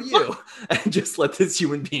 hey, how are you? And just let this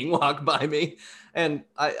human being walk by me. And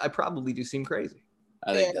I probably do seem crazy.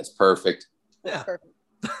 I think that's perfect. Yeah. Perfect.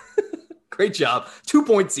 Great job. 2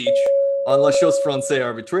 points each on La Chose Française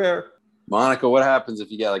Arbitraire. Monica, what happens if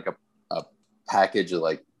you get like a package of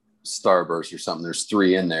like Starburst or something? There's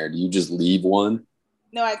 3 in there. Do you just leave one?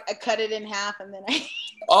 No, I cut it in half and then I.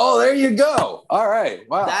 Oh, there you go. All right.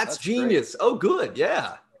 Wow. That's genius. Great. Oh, good.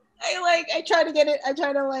 Yeah. I try to get it. I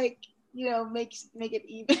try to make it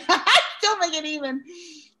even. I still make it even.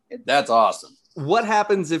 That's awesome. What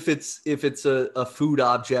happens if it's a food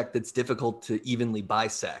object that's difficult to evenly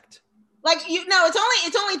bisect? Like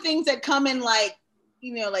it's only things that come in like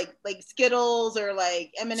like Skittles or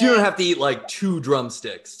like M&M's. So you don't have to eat like 2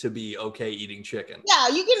 drumsticks to be okay eating chicken. Yeah,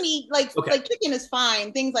 you can eat like chicken is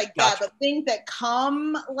fine, things like that. But things that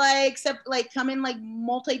come come in like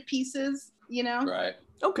multi pieces, Right.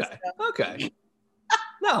 Okay. So. Okay.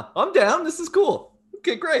 No, I'm down. This is cool.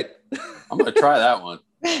 Okay, great. I'm gonna try that one.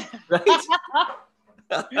 Right.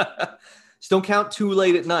 Just don't count too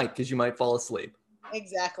late at night because you might fall asleep.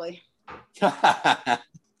 Exactly.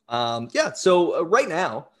 So right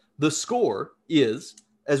now the score is,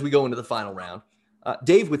 as we go into the final round,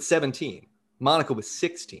 Dave with 17, Monica with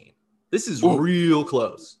 16. This is real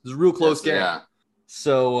close. This is a real close game. Yeah.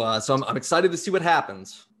 So I'm excited to see what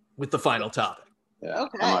happens with the final topic. Yeah.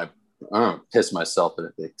 Okay. I'm gonna piss myself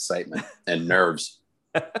at the excitement and nerves.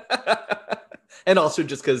 And also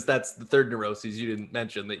just because that's the third neuroses you didn't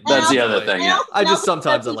mention. That's the other thing. Yeah. I just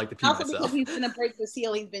sometimes I like to pee myself. Because he's gonna break the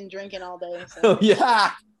seal. He's been drinking all day. So. Oh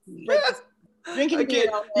yeah. Drinking beer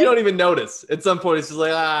all day. You don't even notice. At some point, it's just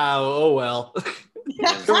like, oh well.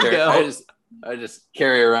 I just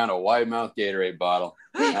carry around a wide mouth Gatorade bottle.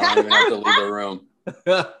 I don't even have to leave the room.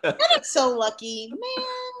 You're so lucky,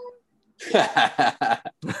 man.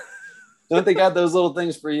 Don't they got those little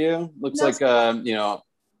things for you? Looks like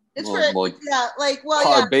it's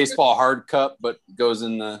hard baseball hard cup, but goes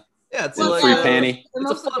in the it's in free panty.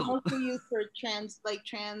 It's mostly used for trans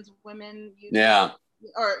women.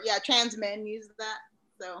 Trans men use that.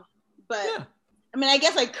 So, but yeah. I mean, I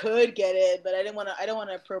guess I could get it, but I don't want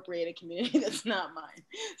to appropriate a community that's not mine.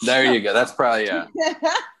 There you go. That's probably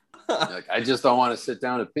like, I just don't want to sit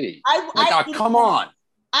down to pee. Come on.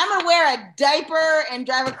 I'm gonna wear a diaper and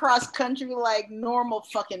drive across country like normal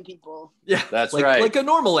fucking people. Yeah, that's right. Like a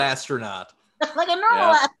normal astronaut. Like a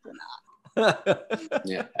normal astronaut.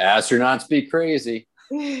 Yeah, astronauts be crazy.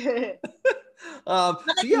 Not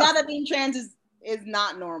that being trans is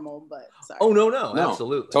not normal, but sorry. Oh no,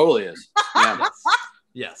 absolutely, totally is. Yeah.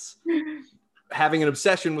 Yes. Having an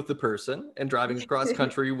obsession with the person and driving across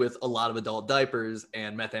country with a lot of adult diapers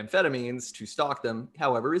and methamphetamines to stalk them,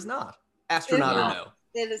 however, is not. Astronaut or no.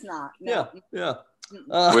 It is not. No. Yeah.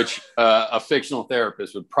 Which a fictional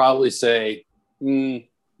therapist would probably say, you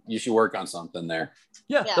should work on something there.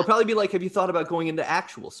 Yeah. They'll probably be like, have you thought about going into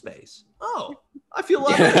actual space? Oh, I feel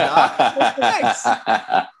like thanks.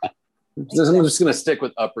 I'm just going to stick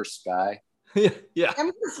with upper sky. Yeah.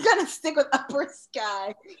 I'm just going to stick with upper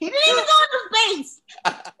sky. He didn't even go into space.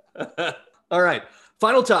 All right.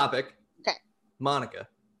 Final topic. Okay. Monica.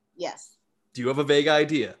 Yes. Do you have a vague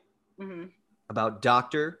idea Mm-hmm. about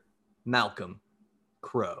Dr. Malcolm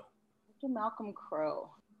Crowe? Dr. Malcolm Crowe.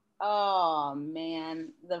 Oh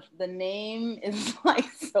man, the name is like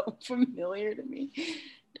so familiar to me.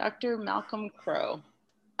 Dr. Malcolm Crowe.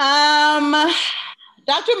 Dr.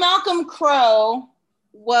 Malcolm Crowe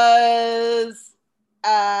was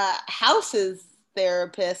House's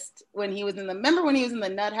therapist when he was in the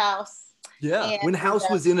Nut House? Yeah, when House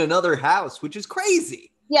was in another house, which is crazy.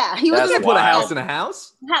 Yeah, he was going to put a house in a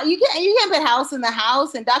house. You can't put house in the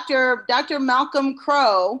house. And Dr. Malcolm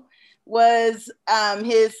Crowe was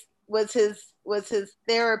his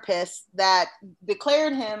therapist that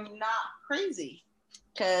declared him not crazy,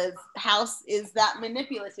 because House is that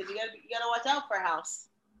manipulative. You gotta watch out for House.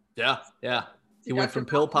 Yeah. He went from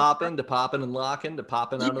pill popping to popping and locking to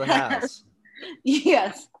popping out of the house.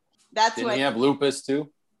 Yes, that's Didn't he have lupus too?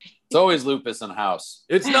 It's always lupus in the house.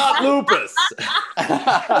 It's not lupus.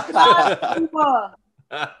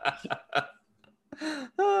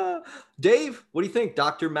 Dave, what do you think?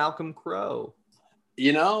 Dr. Malcolm Crowe.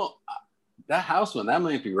 That house one, that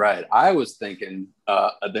might be right. I was thinking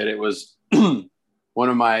that it was one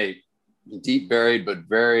of my deep buried but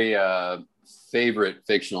very favorite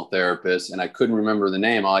fictional therapists, and I couldn't remember the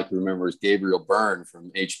name. All I can remember is Gabriel Byrne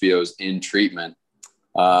from HBO's In Treatment.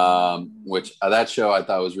 Which that show I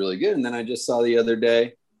thought was really good. And then I just saw the other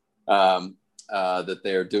day that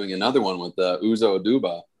they're doing another one with Uzo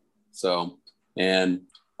Aduba. So, and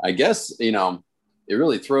I guess, it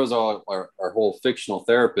really throws all our whole fictional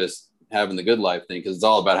therapist having the good life thing, because it's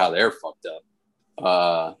all about how they're fucked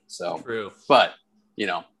up. True. But,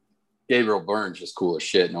 Gabriel Byrne's just cool as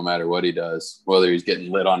shit no matter what he does, whether he's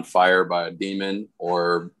getting lit on fire by a demon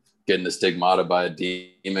or getting the stigmata by a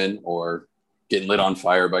demon or getting lit on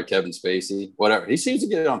fire by Kevin Spacey, whatever. He seems to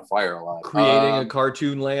get on fire a lot. Creating a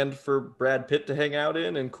cartoon land for Brad Pitt to hang out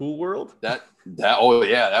in Cool World. That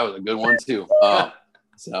was a good one too.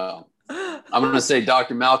 So I'm going to say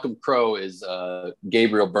Dr. Malcolm Crowe is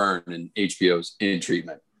Gabriel Byrne in HBO's In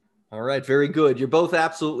Treatment. All right, very good. You're both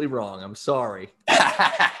absolutely wrong. I'm sorry.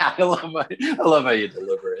 I love how you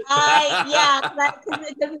deliver it.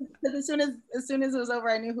 Because as soon as it was over,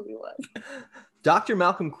 I knew who he was. Dr.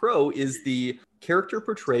 Malcolm Crowe is the character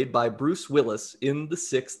portrayed by Bruce Willis in The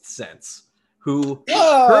Sixth Sense, who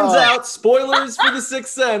turns out, spoilers for The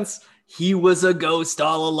Sixth Sense, he was a ghost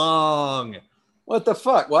all along. What the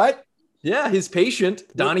fuck? What? Yeah, his patient,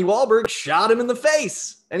 Donnie Wahlberg, shot him in the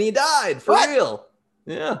face, and he died for real.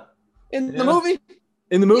 Yeah. In the movie?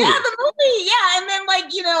 In the movie. Yeah, the movie. Yeah, and then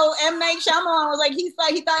M. Night Shyamalan was like, he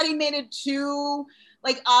thought he made it too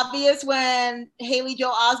obvious when Haley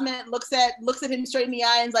Joel Osment looks at him straight in the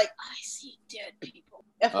eye and is like, I see dead people.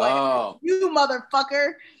 FYI, you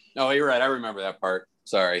motherfucker. No, you're right. I remember that part.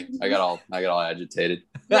 Sorry, I got all agitated.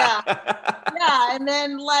 Yeah, yeah, and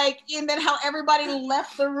then how everybody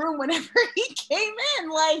left the room whenever he came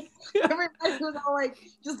in. Everybody was all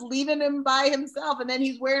just leaving him by himself, and then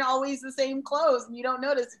he's wearing always the same clothes, and you don't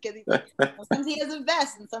notice because sometimes he has a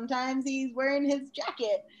vest, and sometimes he's wearing his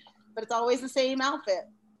jacket, but it's always the same outfit.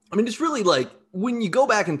 I mean, it's really when you go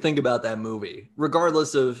back and think about that movie,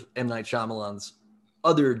 regardless of M. Night Shyamalan's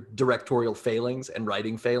other directorial failings and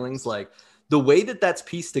writing failings, the way that that's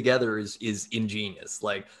pieced together is ingenious.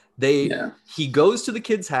 He goes to the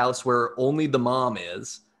kid's house where only the mom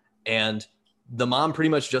is, and the mom pretty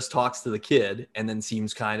much just talks to the kid and then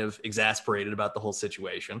seems kind of exasperated about the whole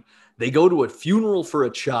situation. They go to a funeral for a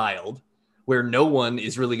child where no one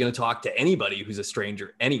is really going to talk to anybody who's a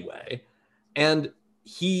stranger anyway. And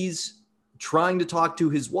he's trying to talk to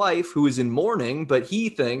his wife who is in mourning, but he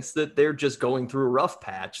thinks that they're just going through a rough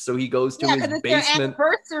patch. So he goes to his basement. Their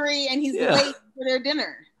anniversary and he's late for their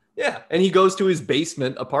dinner. Yeah. And he goes to his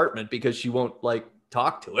basement apartment because she won't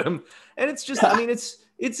talk to him. And it's just,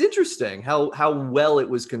 it's interesting how well it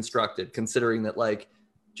was constructed, considering that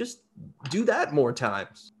just do that more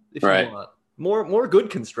times if you want. More good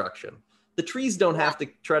construction. The trees don't have to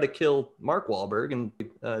try to kill Mark Wahlberg and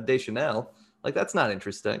Deschanel. That's not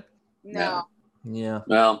interesting. No. Yeah.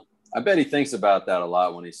 Well, I bet he thinks about that a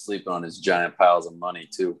lot when he's sleeping on his giant piles of money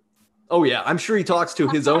too. Oh yeah, I'm sure he talks to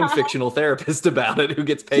his own fictional therapist about it, who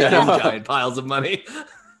gets paid him giant piles of money.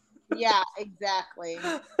 Yeah, exactly.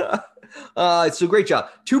 So great job.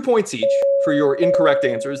 2 points each for your incorrect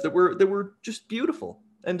answers that were just beautiful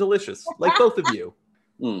and delicious, like both of you.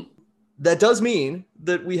 That does mean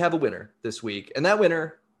that we have a winner this week, and that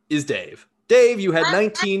winner is Dave. Dave, you had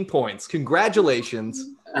 19 points. Congratulations.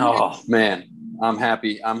 Oh man, I'm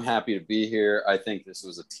happy to be here. I think this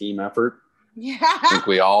was a team effort. Yeah. I think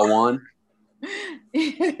we all won.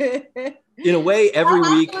 In a way, every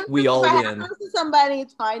week we all win. Somebody,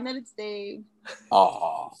 it's fine that it's Dave.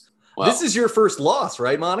 Oh, well. This is your first loss,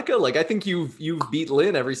 right, Monica? I think you've beat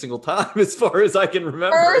Lynn every single time, as far as I can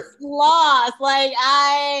remember. First loss,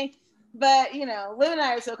 but Lynn and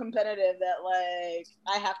I are so competitive that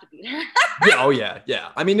I have to beat her. Yeah.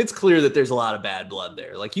 I mean, it's clear that there's a lot of bad blood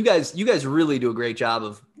there. You guys really do a great job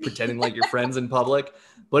of pretending like you're friends in public,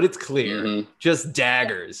 but it's clear, just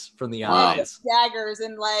daggers from the eyes. Daggers,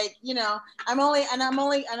 and I only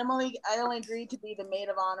agreed to be the maid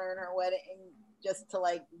of honor in her wedding just to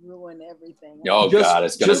ruin everything. Oh God,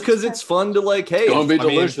 it's just because it's fun to hey, it's gonna be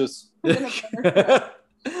delicious.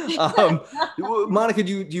 Monica,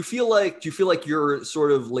 do you feel like your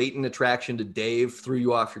sort of latent attraction to Dave threw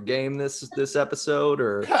you off your game this episode,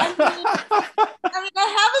 or? I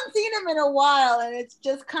haven't seen him in a while, and it's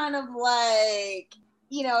just kind of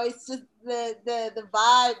it's just the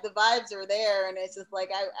vibes are there, and it's just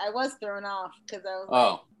I was thrown off because I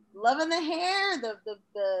was loving the hair, the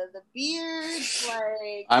beard,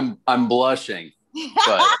 I'm blushing.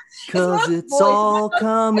 But because it's all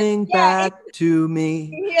coming back to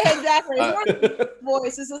me. Yeah, exactly.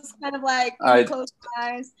 Voice. This is kind of close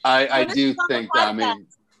eyes. I do think that,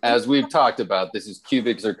 as we've talked about, this is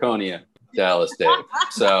cubic zirconia, Dallas Dave.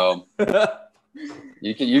 So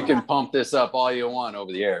you can pump this up all you want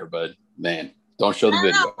over the air, but man, don't show the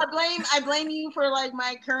video. I blame you for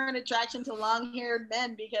my current attraction to long-haired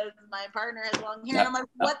men because my partner has long hair, and I'm like,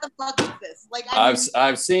 what the fuck is this?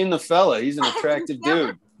 I've seen the fella. He's an attractive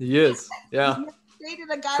dude. He is. Yeah. Dated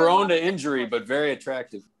a guy prone to injury, but very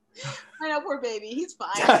attractive. I know, poor baby. He's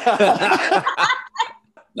fine.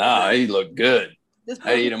 Nah, he looked good.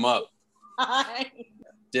 I eat him up.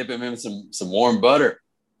 Dip him in some warm butter.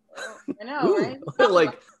 I know, right?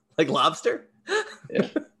 like lobster? Yeah.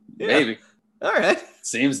 Maybe. All right.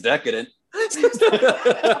 Seems decadent.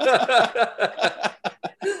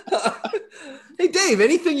 Hey, Dave,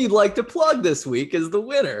 anything you'd like to plug this week as the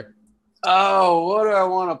winner? Oh, what do I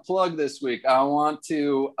want to plug this week? I want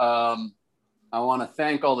to I want to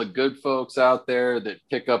thank all the good folks out there that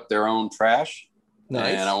pick up their own trash.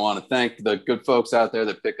 Nice. And I want to thank the good folks out there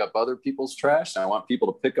that pick up other people's trash. I want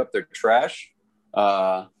people to pick up their trash.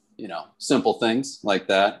 Simple things like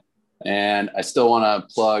that. And I still want to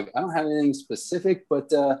plug, I don't have anything specific, but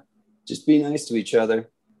just be nice to each other,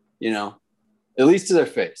 at least to their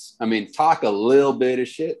face. I mean, talk a little bit of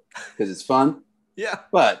shit because it's fun. Yeah.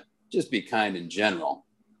 But just be kind in general.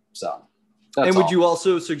 So. And would you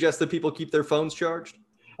also suggest that people keep their phones charged?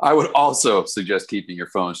 I would also suggest keeping your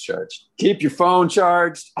phones charged. Keep your phone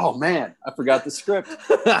charged. Oh, man, I forgot the script.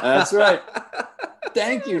 That's right.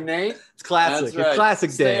 Thank you, Nate. It's classic. Right. It's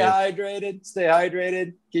classic Stay Dave. Stay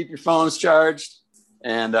hydrated. Keep your phones charged.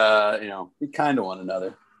 And, be kind to one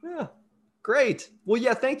another. Yeah. Great. Well,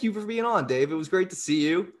 yeah, thank you for being on, Dave. It was great to see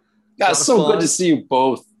you. God, it's so good to see you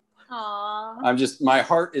both. Aww. My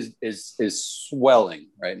heart is swelling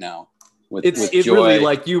right now. With joy. Really,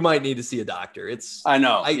 like, you might need to see a doctor. I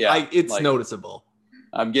know. It's like, noticeable.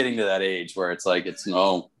 I'm getting to that age where it's like,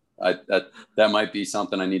 that might be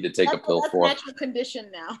something I need to take a pill for. That's a natural condition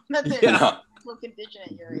now. That's a natural condition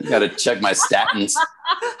at your age. Got to check my statins.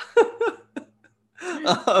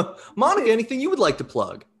 Monica, anything you would like to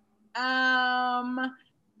plug? I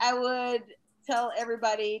would tell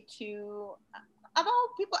everybody to, I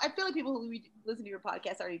feel like people who listen to your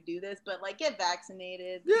podcast already do this, but like, get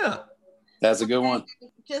vaccinated. Yeah. That's a good one.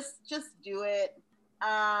 Just do it.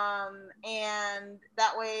 And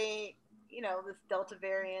that way, this Delta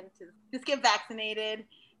variant, just get vaccinated.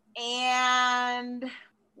 And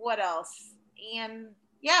what else? And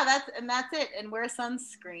yeah, that's it. And wear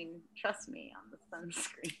sunscreen. Trust me on the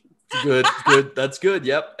sunscreen. Good. That's good.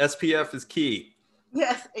 Yep. SPF is key.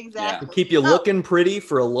 Yes, exactly. It'll keep you looking pretty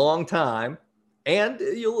for a long time, and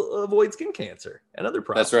you'll avoid skin cancer and other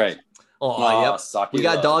problems. That's right. Oh, yep. We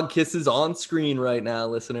got dog kisses on screen right now,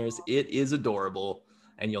 listeners. It is adorable,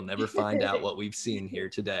 and you'll never find out what we've seen here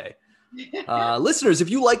today. Listeners,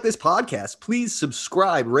 if you like this podcast, please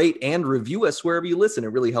subscribe, rate, and review us wherever you listen.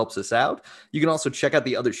 It really helps us out. You can also check out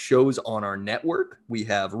the other shows on our network. We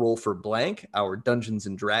have Roll for Blank, our Dungeons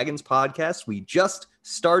and Dragons podcast. We just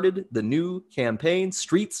started the new campaign,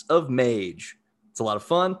 Streets of Mage. It's a lot of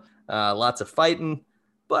fun, lots of fighting,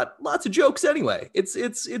 but lots of jokes anyway. It's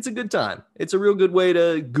a good time. It's a real good way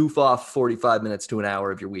to goof off 45 minutes to an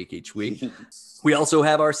hour of your week each week. We also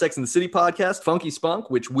have our Sex and the City podcast, Funky Spunk,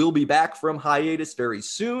 which will be back from hiatus very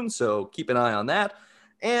soon, so keep an eye on that.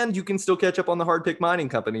 And you can still catch up on the Hard Pick Mining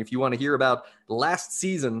Company if you want to hear about the last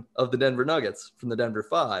season of the Denver Nuggets from the Denver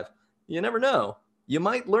 5. You never know. You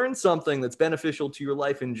might learn something that's beneficial to your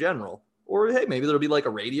life in general. Or, hey, maybe there'll be like a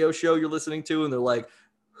radio show you're listening to, and they're like,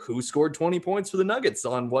 who scored 20 points for the Nuggets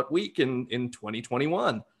on what week in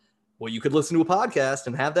 2021? Well, you could listen to a podcast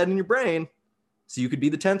and have that in your brain, so you could be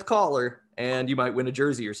the 10th caller, and you might win a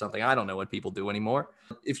jersey or something. I don't know what people do anymore.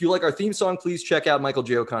 If you like our theme song, please check out Michael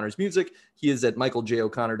J. O'Connor's music. He is at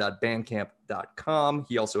michaeljoconnor.bandcamp.com.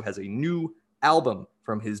 He also has a new album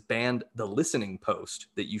from his band, The Listening Post,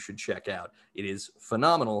 that you should check out. It is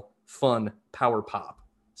phenomenal, fun power pop.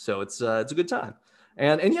 So it's a good time.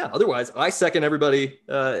 And yeah, otherwise, I second everybody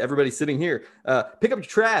sitting here. Pick up your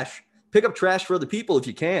trash. Pick up trash for other people if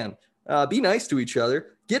you can. Be nice to each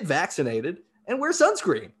other. Get vaccinated. And wear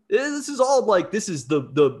sunscreen. This is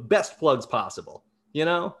the best plugs possible.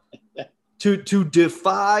 To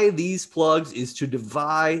defy these plugs is to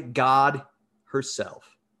defy God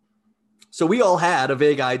herself. So we all had a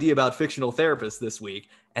vague idea about fictional therapists this week,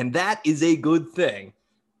 and that is a good thing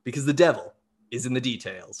because the devil is in the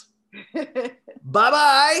details.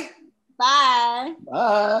 Bye-bye. Bye.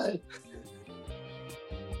 Bye.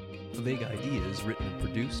 A Vague Idea is written and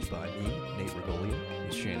produced by me, Nate Regolia,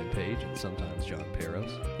 with Shannon Page and sometimes John Peros.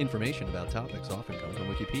 Information about topics often come from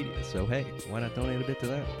Wikipedia, so hey, why not donate a bit to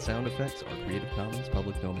that? Sound effects are Creative Commons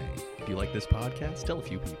public domain. If you like this podcast, tell a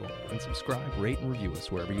few people, and subscribe, rate, and review us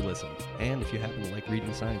wherever you listen. And if you happen to like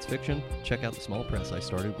reading science fiction, check out the small press I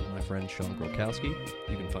started with my friend Sean Grokowski.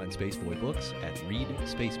 You can find Spaceboy books at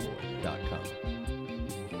readspaceboy.com.